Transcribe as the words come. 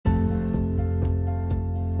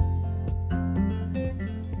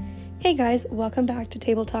Hey guys, welcome back to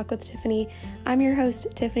Table Talk with Tiffany. I'm your host,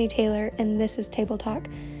 Tiffany Taylor, and this is Table Talk.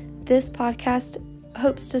 This podcast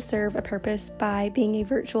hopes to serve a purpose by being a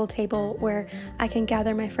virtual table where I can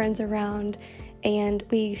gather my friends around and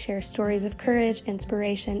we share stories of courage,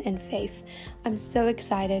 inspiration, and faith. I'm so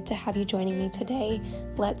excited to have you joining me today.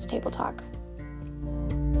 Let's Table Talk.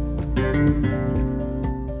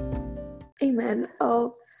 Amen.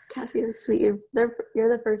 Oh, Cassie, is sweet. You're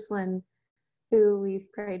the first one who we've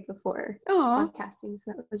prayed before. Aww. Podcasting,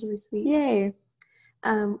 so that was really sweet. Yay.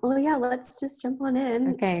 Well, yeah, let's just jump on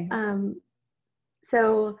in. Okay.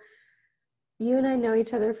 So you and I know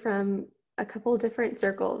each other from a couple different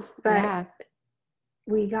circles, but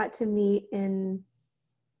we got to meet in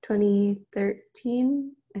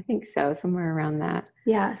 2013. I think so, somewhere around that.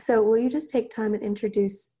 Yeah. So will you just take time and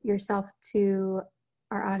introduce yourself to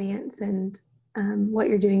our audience and what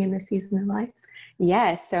you're doing in this season of life?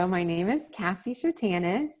 Yes. So my name is Cassie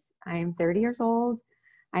Schotanus. I'm 30 years old.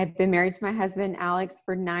 I've been married to my husband, Alex,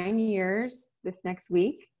 for 9 years this next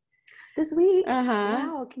week. This week?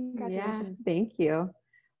 Wow. Congratulations. Yeah, thank you.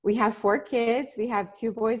 We have 4 kids. We have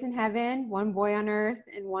 2 boys in heaven, 1 boy on earth,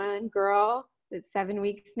 and 1 girl that's 7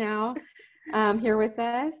 weeks now here with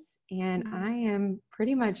us. And I am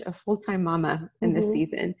pretty much a full-time mama in this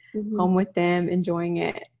season, home with them, enjoying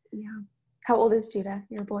it. Yeah. How old is Judah,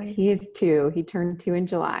 your boy? He is 2. He turned 2 in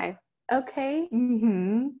July. Okay.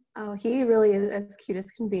 Mm-hmm. Oh, he really is as cute as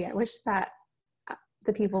can be. I wish that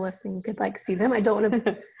the people listening could see them. I don't want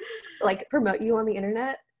to promote you on the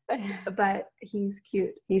internet, but he's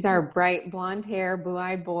cute. He's our bright blonde hair,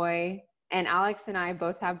 blue-eyed boy. And Alex and I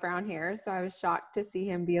both have brown hair, so I was shocked to see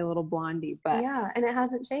him be a little blondie. But yeah, and it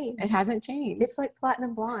hasn't changed. It hasn't changed. It's like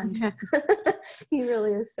platinum blonde. He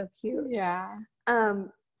really is so cute. Yeah.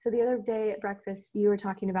 So the other day at breakfast, you were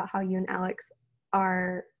talking about how you and Alex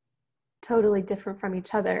are totally different from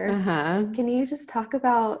each other. Can you just talk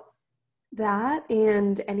about that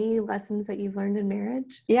and any lessons that you've learned in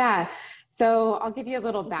marriage? Yeah. So I'll give you a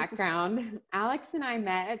little background. Alex and I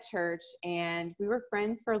met at church and we were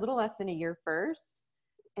friends for a little less than a year first.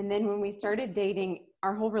 And then when we started dating,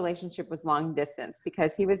 our whole relationship was long distance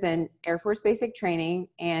because he was in Air Force basic training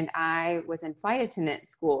and I was in flight attendant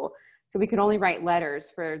school. So we could only write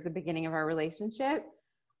letters for the beginning of our relationship.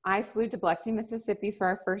 I flew to Biloxi, Mississippi for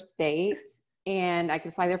our first date and I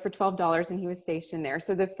could fly there for $12 and he was stationed there.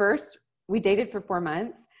 So we dated for 4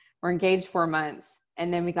 months, we're engaged 4 months,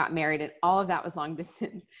 and then we got married and all of that was long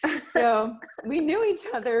distance. So we knew each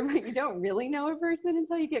other, but you don't really know a person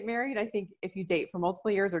until you get married. I think if you date for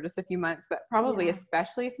multiple years or just a few months, but probably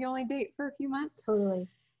especially if you only date for a few months. Totally.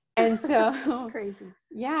 And so it's crazy.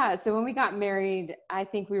 Yeah. So when we got married, I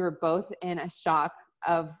think we were both in a shock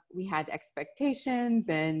of we had expectations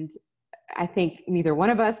and I think neither one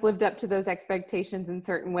of us lived up to those expectations in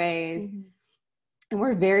certain ways. And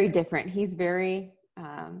we're very different. He's very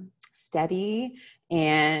steady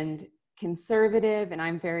and conservative, and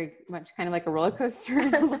I'm very much kind of like a roller coaster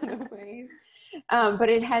in a lot of ways. But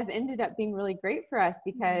it has ended up being really great for us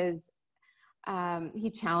because he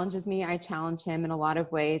challenges me, I challenge him in a lot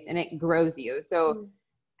of ways, and it grows you. So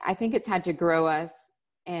I think it's had to grow us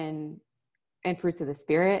and fruits of the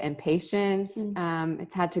Spirit and patience.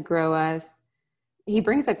 It's had to grow us. He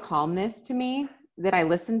brings a calmness to me that I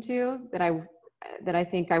listen to, that I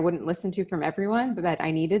think I wouldn't listen to from everyone, but that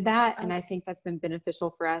I needed that. Okay. And I think that's been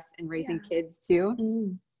beneficial for us in raising kids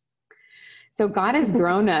too. So God has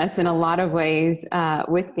grown us in a lot of ways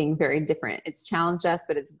with being very different. It's challenged us,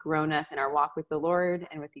 but it's grown us in our walk with the Lord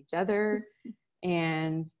and with each other.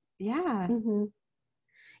 And yeah.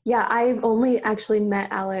 Yeah, I've only actually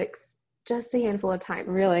met Alex just a handful of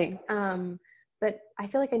times. Really? But I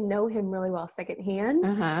feel like I know him really well secondhand.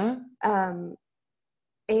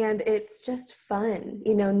 And it's just fun,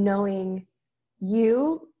 knowing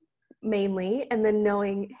you mainly and then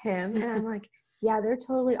knowing him. And I'm like, yeah, they're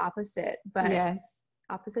totally opposite, but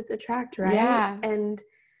opposites attract, right? Yeah. And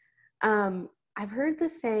I've heard the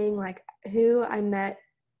saying, who I met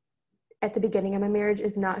at the beginning of my marriage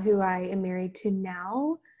is not who I am married to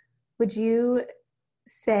now. Would you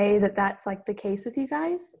say that that's the case with you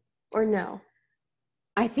guys or no?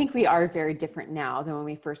 I think we are very different now than when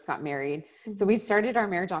we first got married. So we started our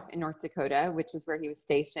marriage off in North Dakota, which is where he was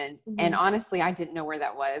stationed. And honestly, I didn't know where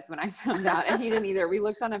that was when I found out, and he didn't either. We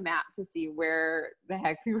looked on a map to see where the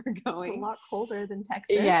heck we were going. It's a lot colder than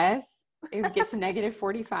Texas. Yes. It would get to negative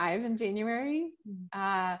 45 in January.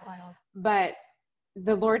 That's wild. But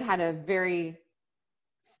the Lord had a very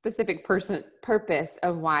specific purpose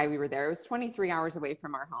of why we were there. It was 23 hours away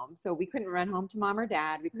from our home. So we couldn't run home to mom or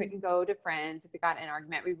dad. We couldn't go to friends if we got in an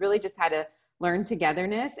argument. We really just had to learn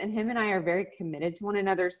togetherness, and him and I are very committed to one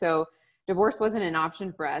another. So divorce wasn't an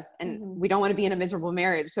option for us, and we don't want to be in a miserable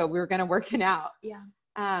marriage. So we were going to work it out.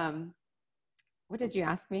 Yeah. What did you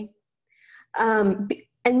ask me? And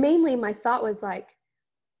mainly my thought was like,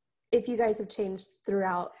 if you guys have changed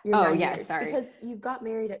throughout your 9 years, because you got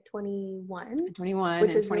married at 21,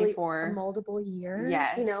 which is 24. Really a moldable year.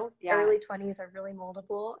 Yes. You know, early 20s are really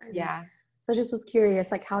moldable. And yeah. So I just was curious,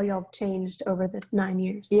 like how y'all changed over the 9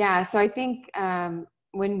 years. Yeah. So I think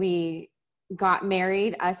when we got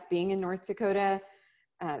married, us being in North Dakota,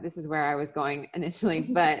 this is where I was going initially,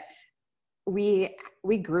 but we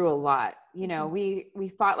grew a lot. You know,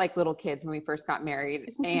 we fought like little kids when we first got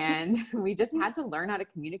married, and we just had to learn how to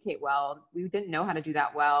communicate well. We didn't know how to do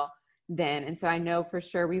that well then. And so I know for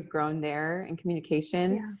sure we've grown there in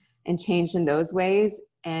communication and changed in those ways.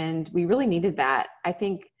 And we really needed that. I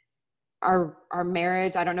think our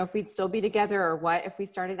marriage, I don't know if we'd still be together or what if we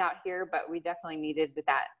started out here, but we definitely needed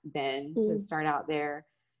that then to start out there.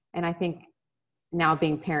 And I think now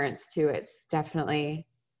being parents too, it's definitely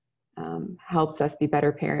helps us be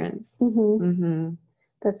better parents.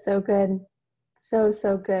 That's so good.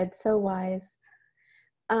 So good. So wise.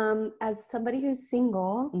 As somebody who's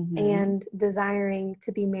single and desiring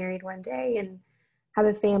to be married one day and have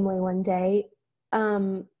a family one day,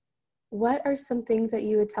 what are some things that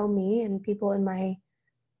you would tell me and people in my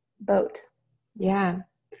boat? Yeah.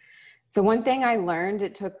 So one thing I learned,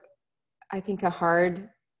 it took, I think, a hard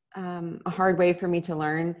way for me to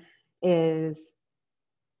learn, is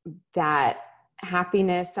that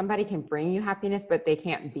happiness, somebody can bring you happiness, but they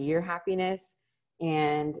can't be your happiness,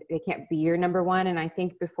 and they can't be your number one. And I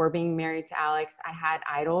think before being married to Alex, I had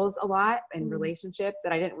idols a lot in relationships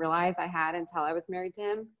that I didn't realize I had until I was married to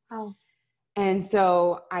him. Oh. And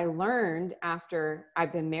so I learned after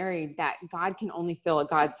I've been married that God can only fill a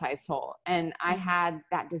God-sized hole. And I had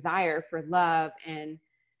that desire for love and,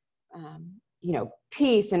 you know,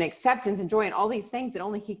 peace and acceptance and joy and all these things that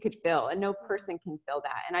only he could fill, and no person can fill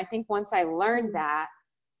that. And I think once I learned that,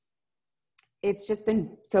 it's just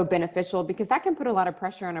been so beneficial, because that can put a lot of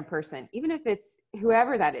pressure on a person, even if it's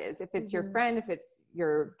whoever that is, if it's your friend, if it's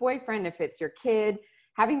your boyfriend, if it's your kid,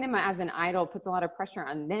 having them as an idol puts a lot of pressure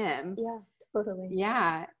on them. Yeah, totally.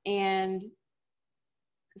 Yeah. And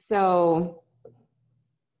so,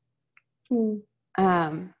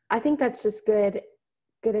 I think that's just good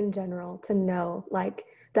in general to know, like,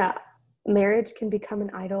 that marriage can become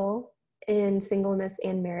an idol in singleness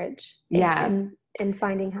and marriage. And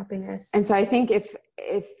finding happiness. And so I think if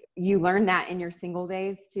you learn that in your single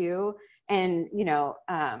days too, and, you know,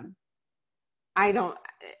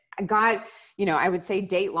 God, you know, I would say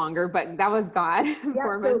date longer, but that was God.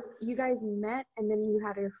 Yeah. So you guys met, and then you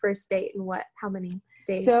had your first date in how many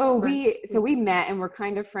days? So we met and we're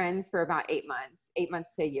kind of friends for about 8 months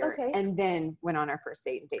to a year. Okay. And then went on our first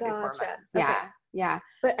date and dated 4 months. Yeah. Okay. Yeah.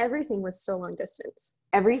 But everything was still long distance.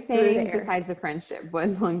 Everything besides the friendship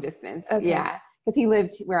was long distance. Okay. Yeah. Because he lived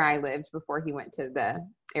where I lived before he went to the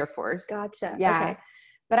Air Force. Gotcha. Yeah. Okay.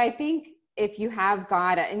 But I think if you have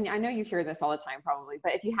God, and I know you hear this all the time probably,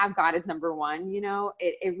 but if you have God as number one, you know,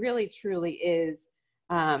 it really truly is,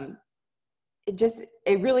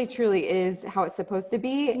 it really truly is how it's supposed to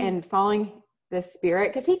be, and following the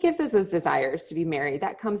Spirit, because he gives us those desires to be married.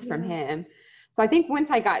 That comes from him. So I think once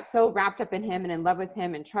I got so wrapped up in him and in love with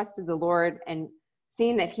him and trusted the Lord and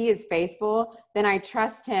seeing that he is faithful, then I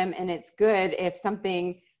trust him. And it's good if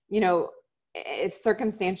something, you know, if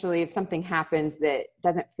circumstantially, if something happens that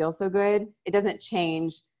doesn't feel so good, it doesn't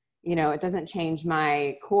change, you know, it doesn't change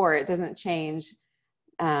my core. It doesn't change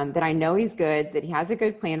that I know he's good, that he has a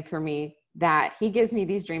good plan for me, that he gives me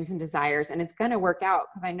these dreams and desires, and it's going to work out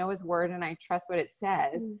because I know his word and I trust what it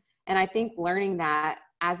says. And I think learning that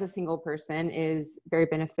as a single person is very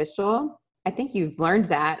beneficial. I think you've learned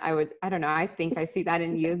that. I don't know. I think I see that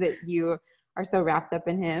in you, that you are so wrapped up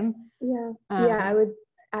in him. Yeah. I would,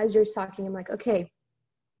 as you're talking, I'm like, okay,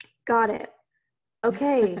 got it.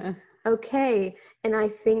 Okay. Okay. And I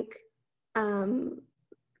think,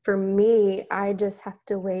 for me, I just have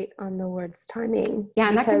to wait on the Lord's timing. Yeah.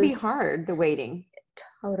 And that can be hard, the waiting.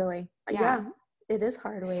 Totally. Yeah. It is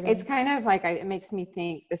hard waiting. It's kind of like, it makes me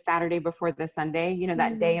think the Saturday before the Sunday, you know,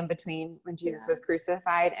 that day in between when Jesus was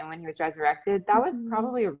crucified and when he was resurrected, that was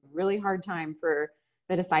probably a really hard time for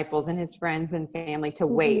the disciples and his friends and family to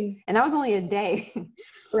wait. And that was only a day.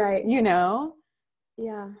 Right. You know?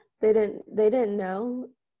 Yeah. They didn't know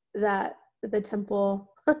that the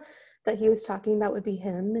temple that he was talking about would be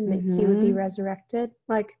him, and that he would be resurrected.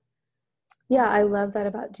 Like, Yeah, I love that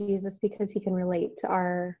about Jesus because he can relate to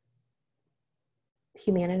our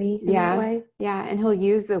humanity in that way. Yeah. And he'll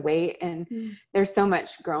use the weight, and there's so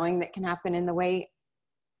much growing that can happen in the weight.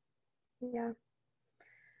 Yeah.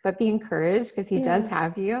 But be encouraged because he does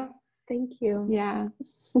have you. Thank you. Yeah.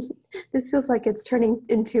 This feels like it's turning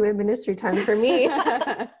into a ministry time for me.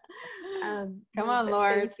 Come on,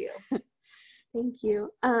 Lord. Thank you. Thank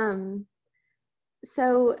you.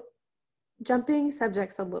 So jumping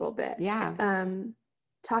subjects a little bit. Yeah.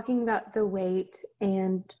 Talking about the weight,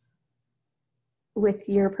 and with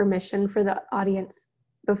your permission for the audience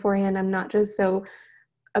beforehand, I'm not just so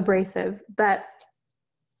abrasive, but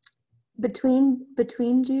between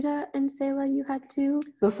Judah and Selah, you had two?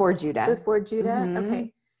 Before Judah.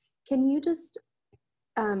 Okay. Can you just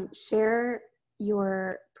share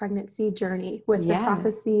your pregnancy journey with the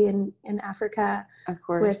prophecy in Africa, of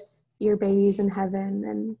course, with your babies in heaven,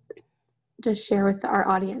 and just share with our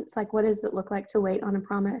audience, like, what does it look like to wait on a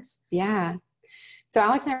promise? Yeah. So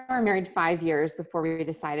Alex and I were married 5 years before we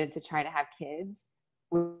decided to try to have kids,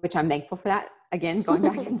 which I'm thankful for that. Again, going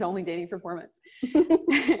back into only dating for 4 months.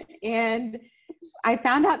 And I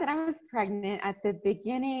found out that I was pregnant at the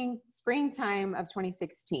springtime of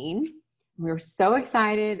 2016. We were so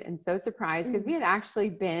excited and so surprised because we had actually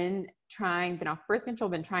been off birth control,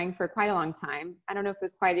 been trying for quite a long time. I don't know if it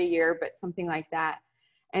was quite a year, but something like that.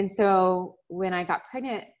 And so when I got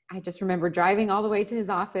pregnant, I just remember driving all the way to his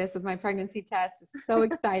office with my pregnancy test, just so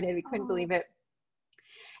excited. We couldn't believe it.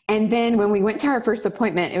 And then when we went to our first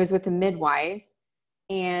appointment, it was with a midwife,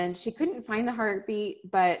 and she couldn't find the heartbeat,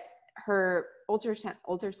 but her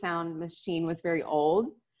ultrasound machine was very old.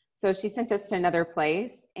 So she sent us to another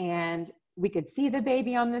place, and we could see the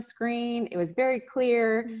baby on the screen. It was very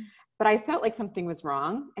clear, but I felt like something was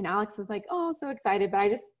wrong. And Alex was like, oh, so excited. But I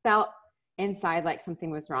just felt inside like something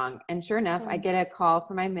was wrong. And sure enough, I get a call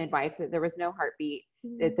from my midwife that there was no heartbeat,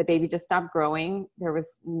 that the baby just stopped growing. There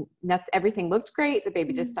was nothing, everything looked great. The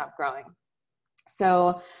baby just stopped growing.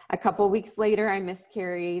 So a couple weeks later, I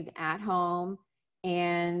miscarried at home,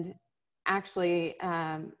 and actually,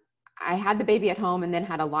 I had the baby at home and then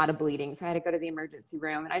had a lot of bleeding. So I had to go to the emergency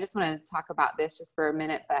room. And I just want to talk about this just for a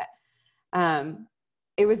minute, but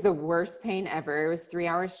it was the worst pain ever. It was 3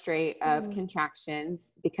 hours straight of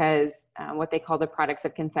contractions because what they call the products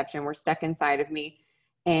of conception were stuck inside of me.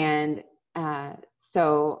 And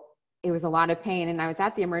so it was a lot of pain. And I was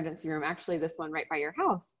at the emergency room, actually this one right by your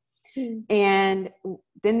house. And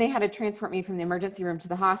then they had to transport me from the emergency room to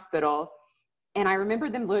the hospital. And I remember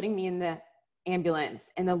them loading me in the ambulance,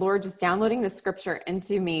 and the Lord just downloading the scripture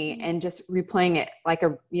into me and just replaying it like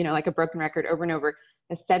a broken record over and over.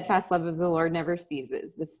 The steadfast love of the Lord never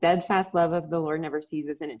ceases. The steadfast love of the Lord never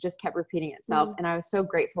ceases. And it just kept repeating itself. And I was so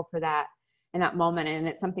grateful for that in that moment. And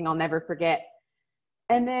it's something I'll never forget.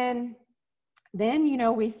 And then,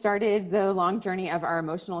 we started the long journey of our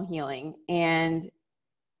emotional healing, and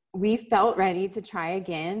we felt ready to try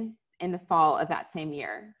again in the fall of that same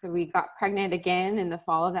year. So we got pregnant again in the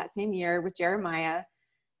fall of that same year with Jeremiah,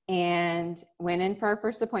 and went in for our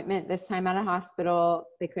first appointment, this time at a hospital.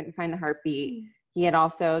 They couldn't find the heartbeat. He had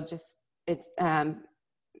also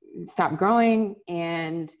stopped growing,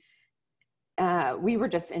 and we were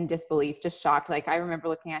just in disbelief, just shocked. Like, I remember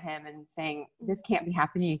looking at him and saying, this can't be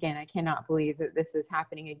happening again. I cannot believe that this is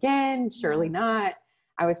happening again. Surely not.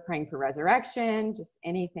 I was praying for resurrection, just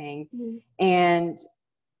anything. And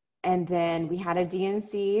then we had a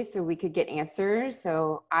DNC so we could get answers.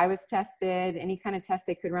 So I was tested, any kind of test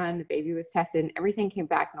they could run, the baby was tested, and everything came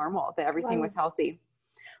back normal, that everything was healthy,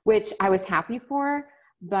 which I was happy for.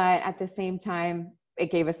 But at the same time,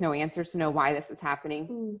 it gave us no answers to know why this was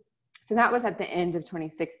happening. So that was at the end of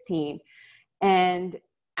 2016. And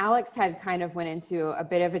Alex had kind of went into a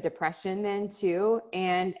bit of a depression then too.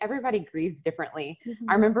 And everybody grieves differently.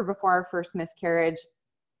 I remember before our first miscarriage,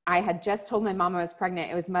 I had just told my mom I was pregnant.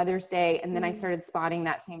 It was Mother's Day. And then I started spotting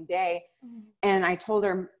that same day. And I told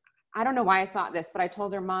her, I don't know why I thought this, but I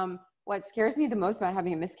told her, Mom, what scares me the most about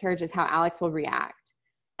having a miscarriage is how Alex will react.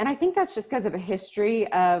 And I think that's just because of a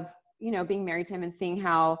history of, being married to him and seeing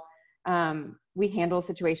how we handle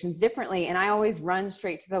situations differently. And I always run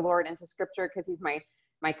straight to the Lord and to scripture because he's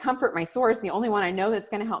my comfort, my source, the only one I know that's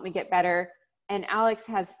going to help me get better. And Alex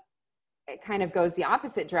it kind of goes the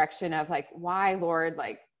opposite direction of like, why, Lord,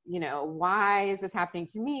 like, why is this happening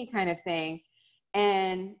to me kind of thing.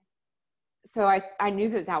 And so I knew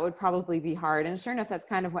that would probably be hard. And sure enough, that's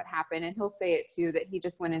kind of what happened. And he'll say it too, that he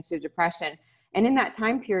just went into depression. And in that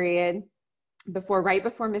time period, right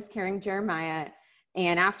before miscarrying Jeremiah,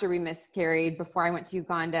 and after we miscarried, before I went to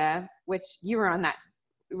Uganda, which you were on that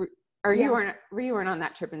Or Yeah. you weren't on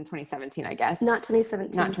that trip in 2017, I guess. Not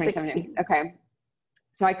 2017, Not 2017. 16. Okay.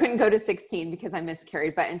 So I couldn't go to 16 because I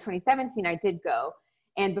miscarried, but in 2017 I did go.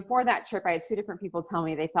 And before that trip, I had two different people tell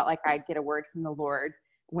me they felt like I'd get a word from the Lord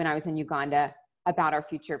when I was in Uganda about our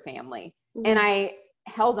future family. Mm-hmm. And I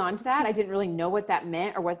held on to that. I didn't really know what that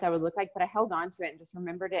meant or what that would look like, but I held on to it and just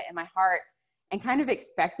remembered it in my heart and kind of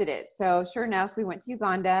expected it. So sure enough, we went to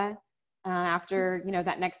Uganda after,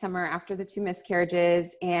 that next summer after the 2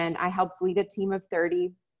 miscarriages, and I helped lead a team of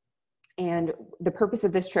 30. And the purpose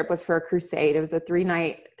of this trip was for a crusade. It was a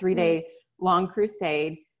 3-day long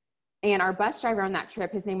crusade. And our bus driver on that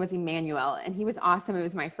trip, his name was Emmanuel, and he was awesome. It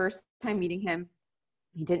was my first time meeting him.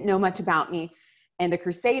 He didn't know much about me. And the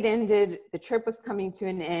crusade ended. The trip was coming to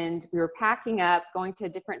an end. We were packing up, going to a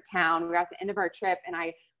different town. We were at the end of our trip, and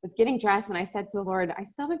I was getting dressed, and I said to the Lord, I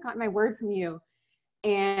still haven't gotten my word from you.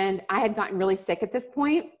 And I had gotten really sick at this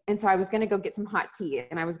point. And so I was going to go get some hot tea,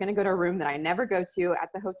 and I was going to go to a room that I never go to at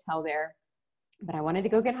the hotel there, but I wanted to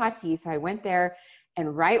go get hot tea. So I went there,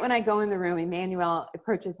 and right when I go in the room, Emmanuel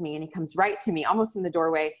approaches me, and he comes right to me, almost in the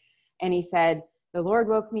doorway. And he said, the Lord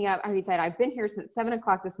woke me up. Or he said, I've been here since 7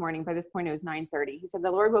 o'clock this morning. By this point, it was 9:30. He said,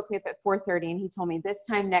 the Lord woke me up at 4:30, and he told me this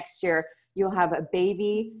time next year, you'll have a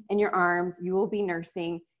baby in your arms. You will be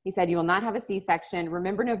nursing. He said, you will not have a C-section.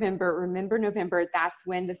 Remember November. That's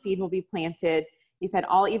when the seed will be planted. He said,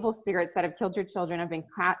 all evil spirits that have killed your children have been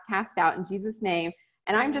cast out in Jesus' name.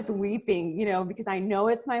 And I'm just weeping, because I know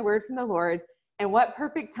it's my word from the Lord. And what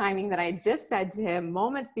perfect timing that I just said to him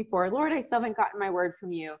moments before, Lord, I still haven't gotten my word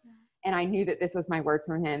from you. And I knew that this was my word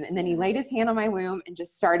from him. And then he laid his hand on my womb and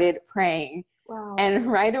just started praying. Wow.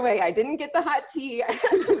 And right away, I didn't get the hot tea. I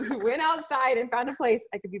just went outside and found a place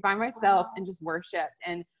I could be by myself and just worshiped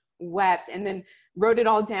and wept, and then wrote it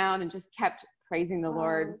all down and just kept praising the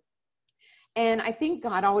Lord. And I think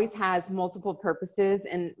God always has multiple purposes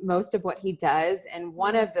in most of what he does. And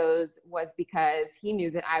one of those was because he knew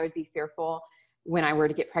that I would be fearful when I were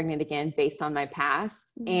to get pregnant again based on my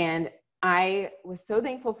past. Mm-hmm. And I was so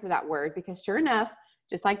thankful for that word, because sure enough,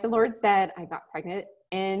 just like the Lord said, I got pregnant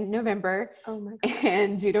in November. Oh my God.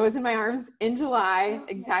 And Judah was in my arms in July,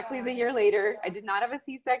 exactly the year later. I did not have a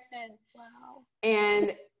C-section. Wow.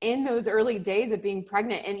 And in those early days of being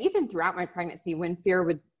pregnant, and even throughout my pregnancy, when fear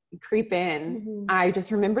would creep in, I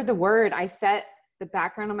just remembered the word. I set the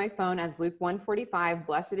background on my phone as Luke 1:45,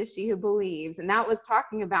 blessed is she who believes. And that was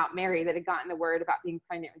talking about Mary that had gotten the word about being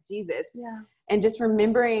pregnant with Jesus. Yeah. And just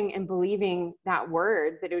remembering and believing that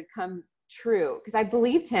word, that it would come true, because I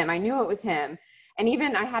believed him. I knew it was him. And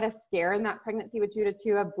even I had a scare in that pregnancy with Judah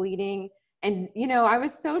too, of bleeding. And, I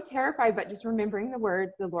was so terrified, but just remembering the word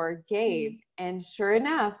the Lord gave. And sure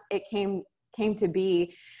enough, it came to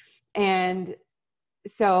be. And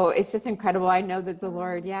so it's just incredible. I know that the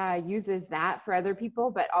Lord, uses that for other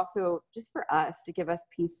people, but also just for us to give us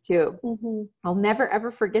peace too. Mm-hmm. I'll never,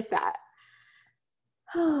 ever forget that.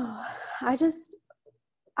 Oh,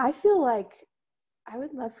 I feel like I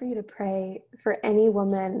would love for you to pray for any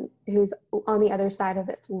woman who's on the other side of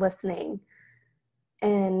this listening.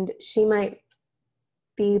 And she might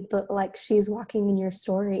be, but like she's walking in your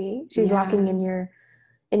story. She's walking in your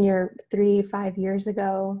 3-5 years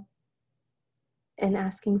ago and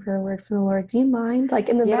asking for a word from the Lord. Do you mind, like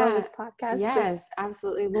in the middle of this podcast? Yes,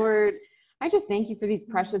 absolutely. Lord, I just thank you for these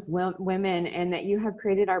precious women, and that you have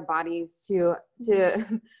created our bodies to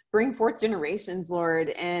bring forth generations, Lord.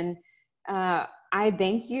 And I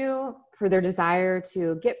thank you for their desire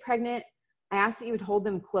to get pregnant. I ask that you would hold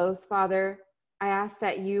them close, Father. I ask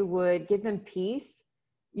that you would give them peace.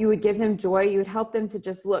 You would give them joy. You would help them to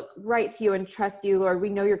just look right to you and trust you, Lord. We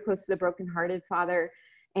know you're close to the brokenhearted, Father,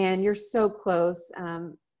 and you're so close.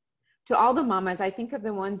 To all the mamas, I think of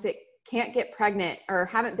the ones that can't get pregnant or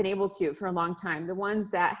haven't been able to for a long time, the ones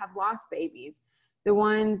that have lost babies, the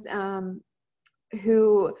ones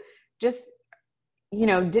who just,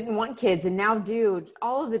 didn't want kids and now do,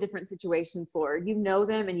 all of the different situations, Lord. You know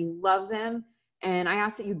them and you love them. And I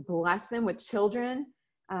ask that you bless them with children.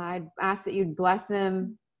 I ask that you'd bless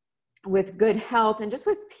them with good health and just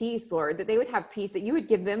with peace, Lord, that they would have peace, that you would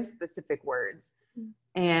give them specific words,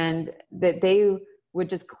 and that they would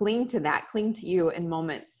just cling to you in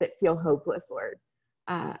moments that feel hopeless, Lord.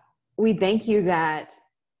 We thank you that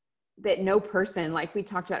no person, like we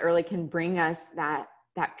talked about earlier, can bring us that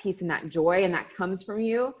peace and that joy, and that comes from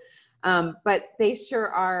you. But they sure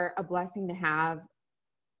are a blessing to have.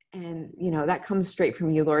 And, that comes straight from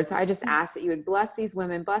you, Lord. So I just ask that you would bless these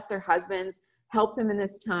women, bless their husbands, help them in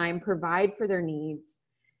this time, provide for their needs.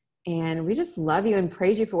 And we just love you and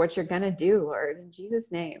praise you for what you're going to do, Lord, in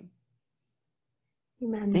Jesus' name.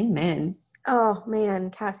 Amen. Amen. Oh man,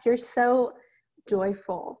 Cass, you're so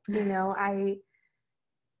joyful. You know,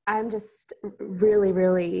 I'm just really,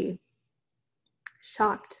 really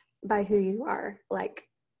shocked by who you are. Like,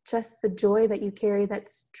 just the joy that you carry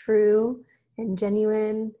that's true and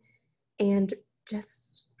genuine and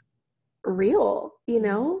just real, you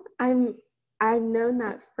know? I've known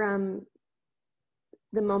that from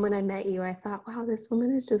the moment I met you. I thought, wow, this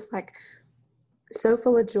woman is just like so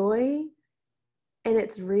full of joy, and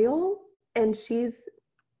it's real, and she's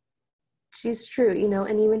true, you know.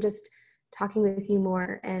 And even just talking with you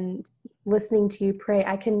more and listening to you pray,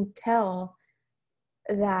 I can tell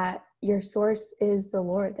that your source is the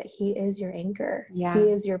Lord, that he is your anchor. Yeah.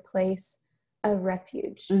 He is your place of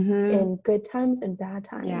refuge in good times and bad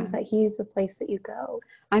times, that he's the place that you go.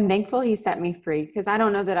 I'm thankful he set me free, because I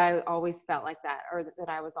don't know that I always felt like that, or that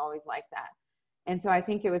I was always like that. And so I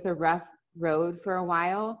think it was a rough road for a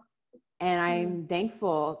while. And I'm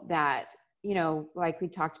thankful that, you know, like we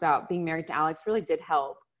talked about, being married to Alex really did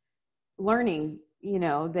help learning, you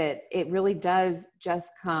know, that it really does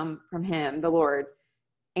just come from him, the Lord,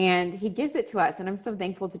 and he gives it to us. And I'm so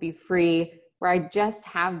thankful to be free, where I just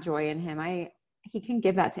have joy in him. He can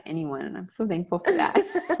give that to anyone. And I'm so thankful for that.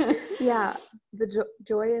 Yeah. The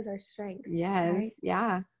joy is our strength. Yes. Right?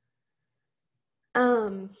 Yeah.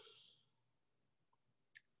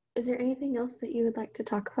 Is there anything else that you would like to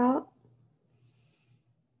talk about?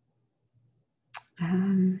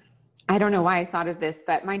 I don't know why I thought of this,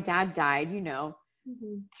 but my dad died, you know,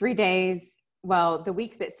 3 days. Well, the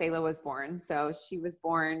week that Selah was born. So she was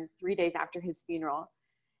born 3 days after his funeral.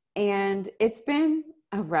 And it's been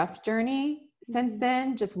a rough journey since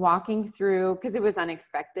then, just walking through, because it was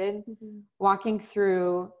unexpected, walking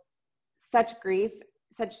through such grief,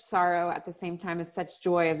 such sorrow at the same time as such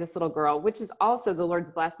joy of this little girl, which is also the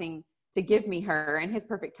Lord's blessing to give me her and his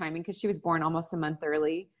perfect timing, because she was born almost a month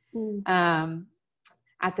early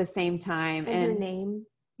at the same time. And her name.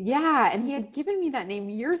 Yeah. And he had given me that name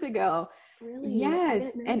years ago. Really?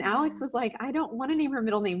 Yes. And Alex was like, I don't want to name her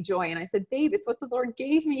middle name Joy. And I said, babe, it's what the Lord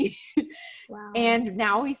gave me. Wow. And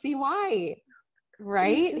now we see why,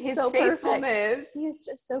 right? His so faithfulness. Perfect. He is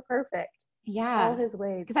just so perfect. Yeah. All his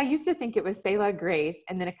ways. Because I used to think it was Selah Grace.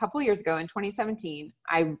 And then a couple years ago in 2017,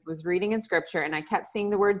 I was reading in scripture and I kept seeing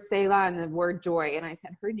the word Selah and the word joy. And I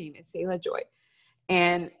said, her name is Selah Joy.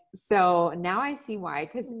 And so now I see why,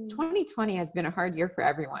 because 2020 has been a hard year for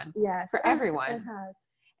everyone. Yes. For everyone. It has.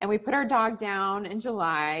 And we put our dog down in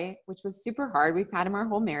July, which was super hard. We've had him our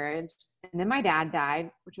whole marriage. And then my dad died,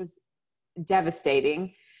 which was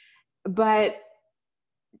devastating. But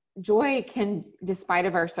joy can, despite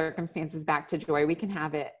of our circumstances, back to joy, we can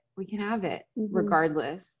have it. We can have it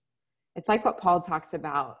regardless. It's like what Paul talks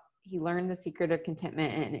about. He learned the secret of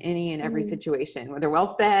contentment in any and every situation, whether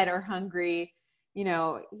well fed or hungry, you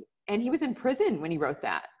know, and he was in prison when he wrote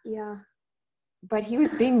that. Yeah. But he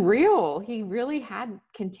was being real. He really had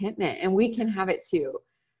contentment, and we can have it too.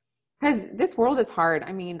 Because this world is hard.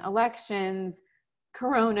 I mean, elections,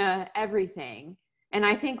 Corona, everything. And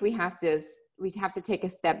I think we have to take a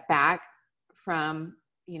step back from,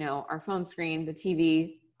 you know, our phone screen, the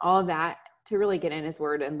TV, all of that, to really get in his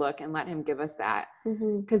word and look and let him give us that.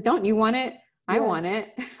 Because don't you want it? I want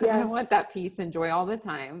it. I want that peace and joy all the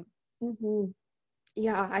time.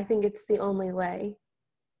 Yeah, I think it's the only way.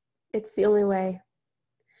 It's the only way,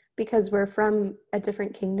 because we're from a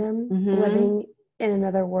different kingdom, living in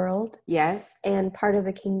another world. Yes. And part of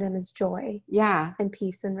the kingdom is joy. Yeah. And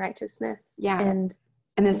peace and righteousness. Yeah. And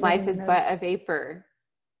this life is but a vapor.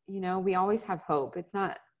 You know, we always have hope. It's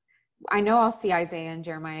not, I know I'll see Isaiah and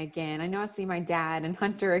Jeremiah again. I know I'll see my dad and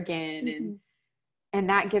Hunter again. And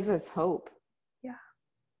that gives us hope. Yeah.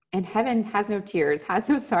 And heaven has no tears, has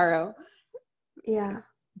no sorrow. Yeah.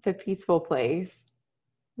 It's a peaceful place.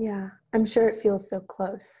 Yeah. I'm sure it feels so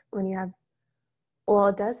close when you have, well,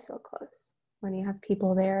 it does feel close when you have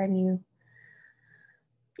people there and you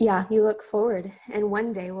look forward, and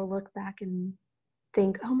one day we'll look back and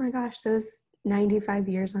think, oh my gosh, those 95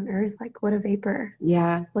 years on earth, like what a vapor.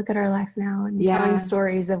 Yeah. Look at our life now, and telling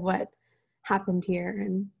stories of what happened here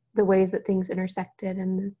and the ways that things intersected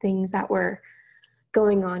and the things that were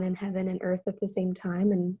going on in heaven and earth at the same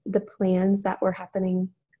time, and the plans that were happening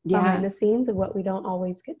behind the scenes of what we don't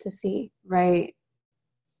always get to see. Right.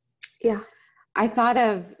 Yeah. I thought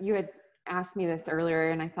of, you had asked me this earlier,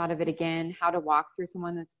 and I thought of it again, how to walk through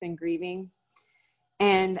someone that's been grieving.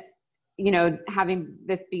 And, you know, having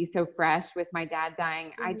this be so fresh with my dad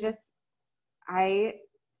dying, I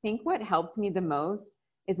think what helped me the most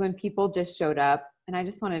is when people just showed up. And I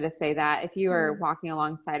just wanted to say that if you are walking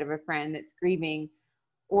alongside of a friend that's grieving,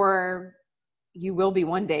 or you will be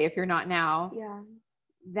one day if you're not now,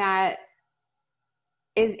 that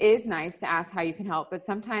it is nice to ask how you can help, but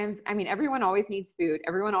sometimes, I mean, everyone always needs food.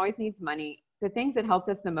 Everyone always needs money. The things that helped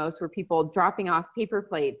us the most were people dropping off paper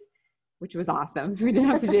plates, which was awesome. So we didn't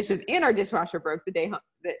have to dishes, and our dishwasher broke the day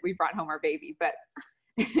that we brought home our baby, but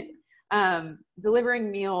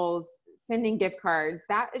delivering meals, sending gift cards,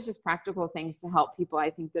 that is just practical things to help people, I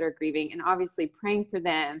think, that are grieving, and obviously praying for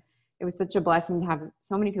them. It was such a blessing to have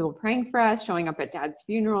so many people praying for us, showing up at Dad's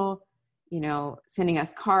funeral, sending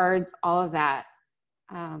us cards, all of that.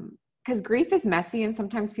 Because grief is messy, and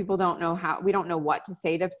sometimes people we don't know what to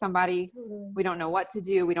say to somebody. Totally. We don't know what to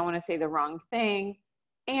do. We don't want to say the wrong thing.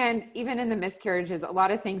 And even in the miscarriages, a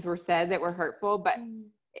lot of things were said that were hurtful, but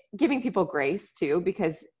giving people grace too,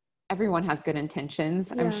 because everyone has good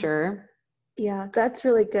intentions, I'm sure. Yeah, that's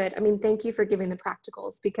really good. I mean, thank you for giving the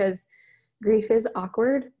practicals, because grief is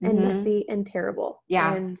awkward and messy and terrible.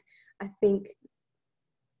 Yeah. And I think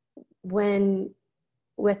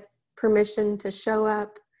with permission to show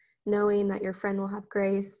up, knowing that your friend will have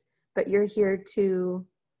grace, but you're here to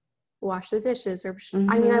wash the dishes, or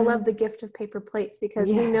I mean, I love the gift of paper plates,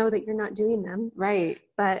 because we know that you're not doing them. Right.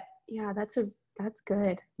 But yeah, that's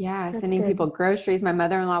good. Yeah. That's sending good. people groceries. My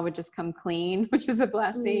mother-in-law would just come clean, which was a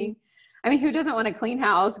blessing. I mean, who doesn't want a clean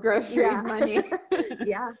house, groceries, money?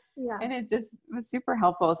 Yeah. And it just was super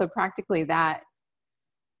helpful. So practically that,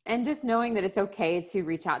 and just knowing that it's okay to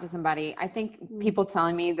reach out to somebody. I think people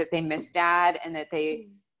telling me that they miss Dad and that they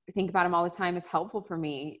think about him all the time is helpful for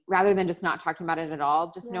me, rather than just not talking about it at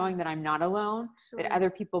all. Just knowing that I'm not alone, that other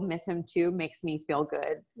people miss him too, makes me feel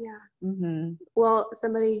good. Yeah. Well,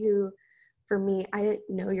 somebody who, for me, I didn't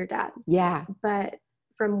know your dad. Yeah. But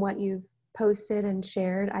from what you've posted and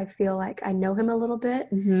shared, I feel like I know him a little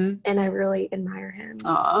bit, and I really admire him.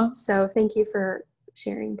 Aww. So thank you for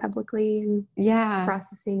sharing publicly and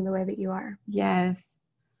processing the way that you are. Yes.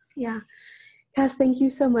 Yeah. Cass, thank you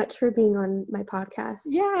so much for being on my podcast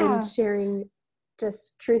and sharing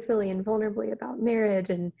just truthfully and vulnerably about marriage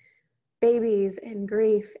and babies and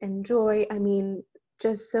grief and joy. I mean,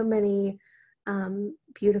 just so many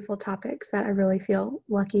beautiful topics that I really feel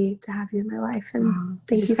lucky to have you in my life. And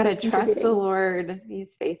thank you. Just gotta trust the Lord.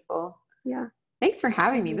 He's faithful. Yeah. Thanks for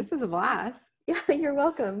having me. This is a blast. Yeah, you're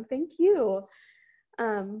welcome. Thank you.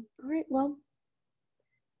 All right. Well,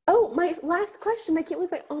 oh, my last question. I can't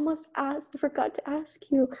believe I almost forgot to ask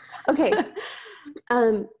you. Okay.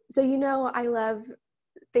 So, I love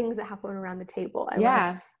things that happen around the table. I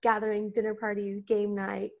love gathering, dinner parties, game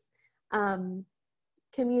nights,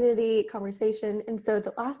 community conversation. And so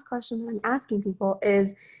the last question that I'm asking people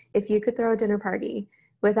is, if you could throw a dinner party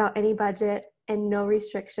without any budget and no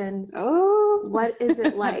restrictions, what is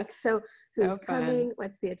it like? So who's coming?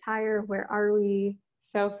 What's the attire? Where are we?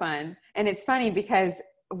 So fun. And it's funny because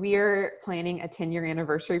we're planning a 10-year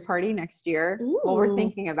anniversary party next year. Well, we're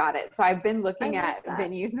thinking about it. So I've been looking at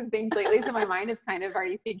venues and things lately. So my mind is kind of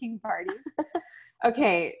already thinking parties.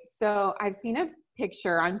 Okay. So I've seen a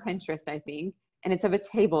picture on Pinterest, I think, and it's of a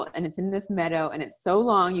table, and it's in this meadow, and it's so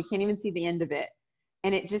long, you can't even see the end of it.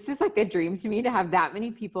 And it just is like a dream to me to have that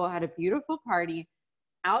many people at a beautiful party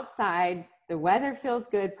outside. The weather feels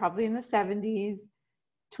good, probably in the 70s.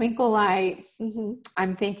 Twinkle lights.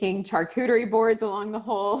 I'm thinking charcuterie boards along the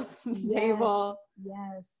whole table.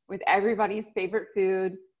 Yes. With everybody's favorite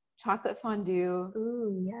food, chocolate fondue.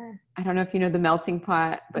 Ooh, yes. I don't know if you know the melting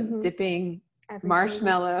pot, but dipping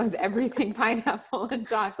marshmallows, everything, pineapple and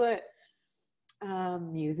chocolate.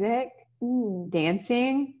 Music,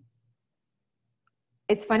 dancing.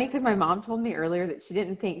 It's funny because my mom told me earlier that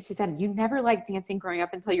she said, you never liked dancing growing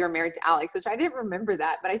up until you were married to Alex, which I didn't remember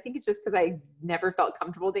that, but I think it's just because I never felt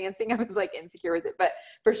comfortable dancing. I was like insecure with it, but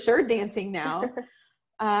for sure dancing now.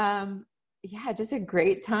 Just a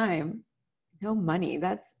great time. No money.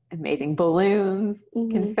 That's amazing. Balloons,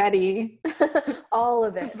 confetti, all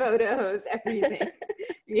of it. Photos, everything.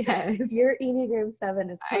 Yes. Your Enneagram 7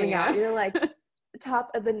 is coming out. You're like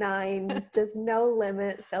top of the 9s, just no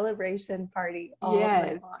limit celebration party all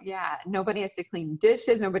night long. Yeah. Nobody has to clean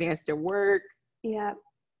dishes. Nobody has to work. Yeah.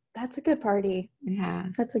 That's a good party. Yeah.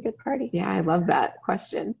 That's a good party. Yeah. I love that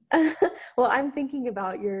question. Well, I'm thinking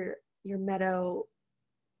about your meadow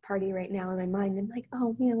party right now in my mind. I'm like,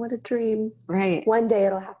 oh man, what a dream. Right. One day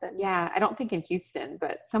it'll happen. Yeah. I don't think in Houston,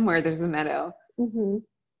 but somewhere there's a meadow.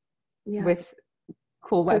 Yeah. With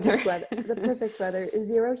cool weather. The perfect weather.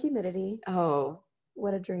 0 humidity. Oh.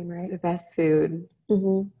 What a dream, right? The best food.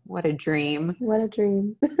 What a dream. What a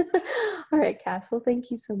dream. All right, Cass. Well, thank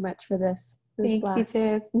you so much for this. It was a blast.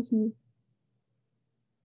 Thank you, Tiff.